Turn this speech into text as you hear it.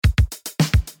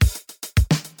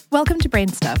Welcome to Brain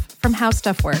Stuff from How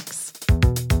Stuff Works.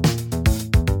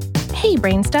 Hey,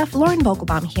 Brain Stuff, Lauren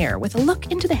Vogelbaum here with a look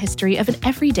into the history of an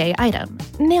everyday item,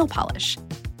 nail polish.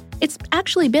 It's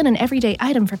actually been an everyday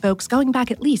item for folks going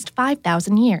back at least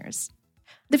 5,000 years.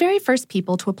 The very first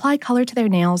people to apply color to their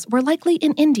nails were likely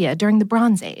in India during the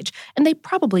Bronze Age, and they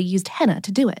probably used henna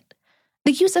to do it.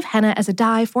 The use of henna as a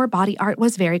dye for body art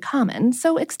was very common,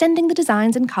 so extending the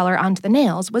designs and color onto the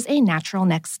nails was a natural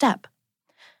next step.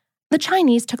 The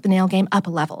Chinese took the nail game up a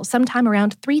level sometime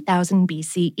around 3000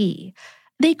 BCE.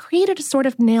 They created a sort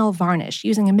of nail varnish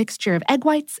using a mixture of egg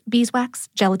whites, beeswax,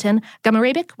 gelatin, gum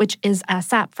arabic, which is a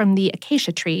sap from the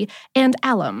acacia tree, and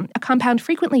alum, a compound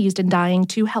frequently used in dyeing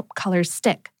to help colors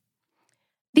stick.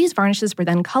 These varnishes were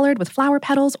then colored with flower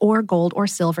petals or gold or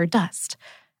silver dust.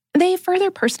 They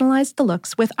further personalized the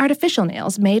looks with artificial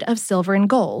nails made of silver and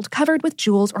gold, covered with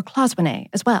jewels or cloisonné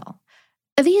as well.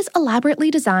 These elaborately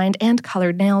designed and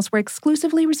colored nails were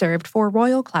exclusively reserved for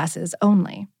royal classes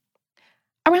only.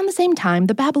 Around the same time,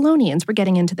 the Babylonians were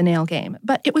getting into the nail game,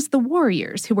 but it was the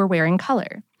warriors who were wearing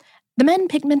color. The men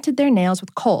pigmented their nails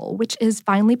with kohl, which is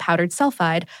finely powdered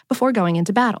sulfide, before going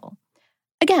into battle.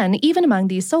 Again, even among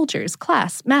these soldiers,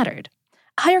 class mattered.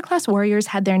 Higher-class warriors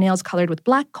had their nails colored with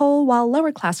black kohl, while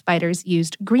lower-class fighters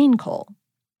used green kohl.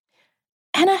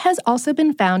 Henna has also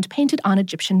been found painted on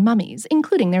Egyptian mummies,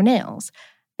 including their nails.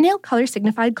 Nail color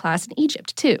signified class in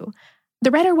Egypt, too.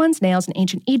 The redder one's nails in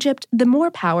ancient Egypt, the more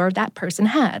power that person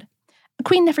had.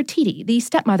 Queen Nefertiti, the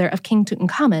stepmother of King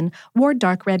Tutankhamun, wore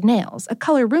dark red nails, a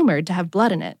color rumored to have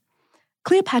blood in it.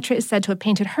 Cleopatra is said to have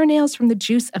painted her nails from the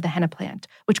juice of the henna plant,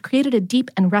 which created a deep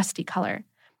and rusty color.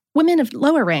 Women of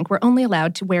lower rank were only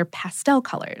allowed to wear pastel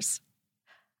colors.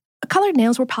 Colored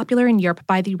nails were popular in Europe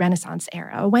by the Renaissance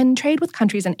era, when trade with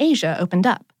countries in Asia opened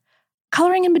up.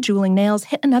 Coloring and bejeweling nails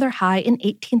hit another high in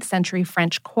 18th century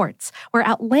French courts, where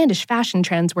outlandish fashion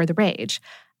trends were the rage.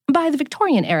 By the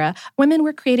Victorian era, women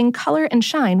were creating color and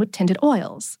shine with tinted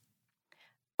oils.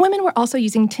 Women were also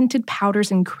using tinted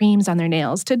powders and creams on their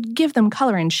nails to give them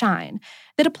color and shine.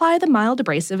 They'd apply the mild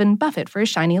abrasive and buff it for a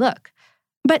shiny look.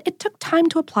 But it took time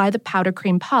to apply the powder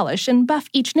cream polish and buff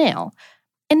each nail.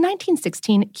 In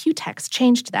 1916, Cutex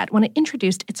changed that when it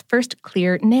introduced its first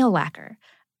clear nail lacquer.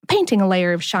 Painting a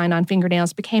layer of shine on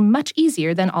fingernails became much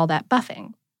easier than all that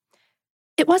buffing.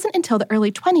 It wasn't until the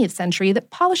early 20th century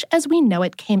that polish as we know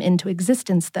it came into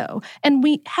existence, though, and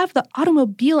we have the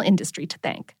automobile industry to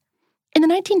thank. In the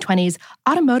 1920s,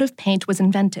 automotive paint was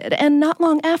invented, and not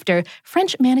long after,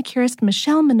 French manicurist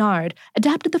Michel Menard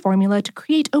adapted the formula to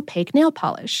create opaque nail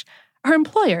polish. Her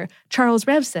employer, Charles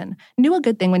Revson, knew a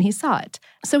good thing when he saw it,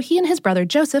 so he and his brother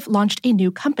Joseph launched a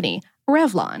new company,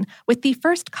 Revlon, with the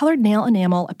first colored nail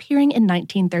enamel appearing in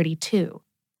 1932.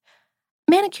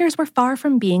 Manicures were far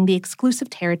from being the exclusive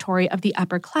territory of the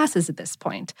upper classes at this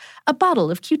point. A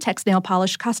bottle of Cutex nail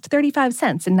polish cost 35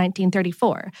 cents in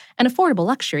 1934, an affordable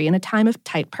luxury in a time of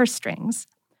tight purse strings.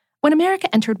 When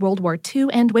America entered World War II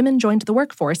and women joined the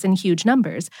workforce in huge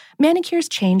numbers, manicures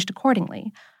changed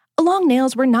accordingly. Long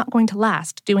nails were not going to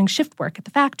last doing shift work at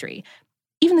the factory.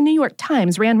 Even the New York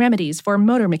Times ran remedies for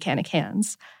motor mechanic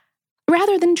hands.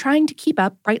 Rather than trying to keep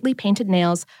up brightly painted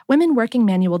nails, women working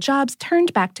manual jobs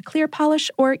turned back to clear polish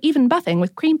or even buffing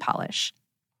with cream polish.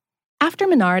 After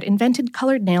Menard invented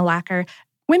colored nail lacquer,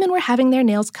 women were having their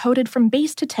nails coated from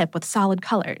base to tip with solid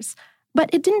colors.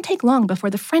 But it didn't take long before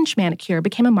the French manicure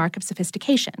became a mark of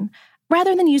sophistication.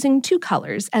 Rather than using two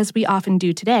colors, as we often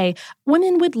do today,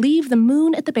 women would leave the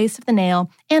moon at the base of the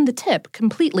nail and the tip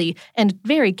completely and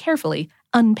very carefully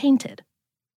unpainted.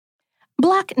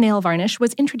 Black nail varnish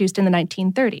was introduced in the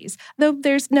 1930s, though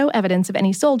there's no evidence of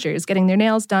any soldiers getting their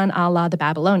nails done a la the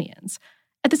Babylonians.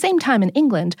 At the same time in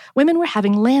England, women were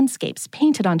having landscapes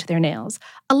painted onto their nails,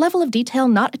 a level of detail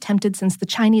not attempted since the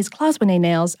Chinese cloisonné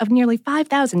nails of nearly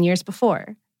 5,000 years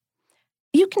before.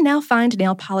 You can now find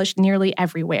nail polish nearly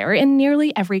everywhere, in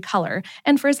nearly every color,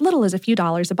 and for as little as a few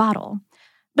dollars a bottle.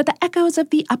 But the echoes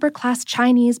of the upper-class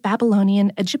Chinese,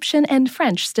 Babylonian, Egyptian, and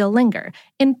French still linger,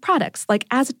 in products like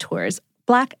Azoteur's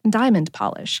black diamond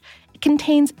polish. It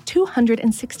contains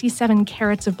 267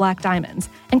 carats of black diamonds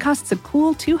and costs a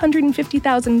cool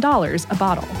 $250,000 a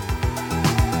bottle.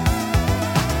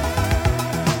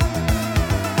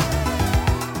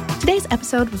 Today's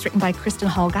episode was written by Kristen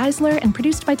Hall Geisler and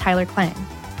produced by Tyler Klang.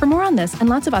 For more on this and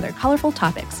lots of other colorful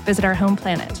topics, visit our home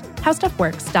planet,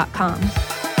 howstuffworks.com.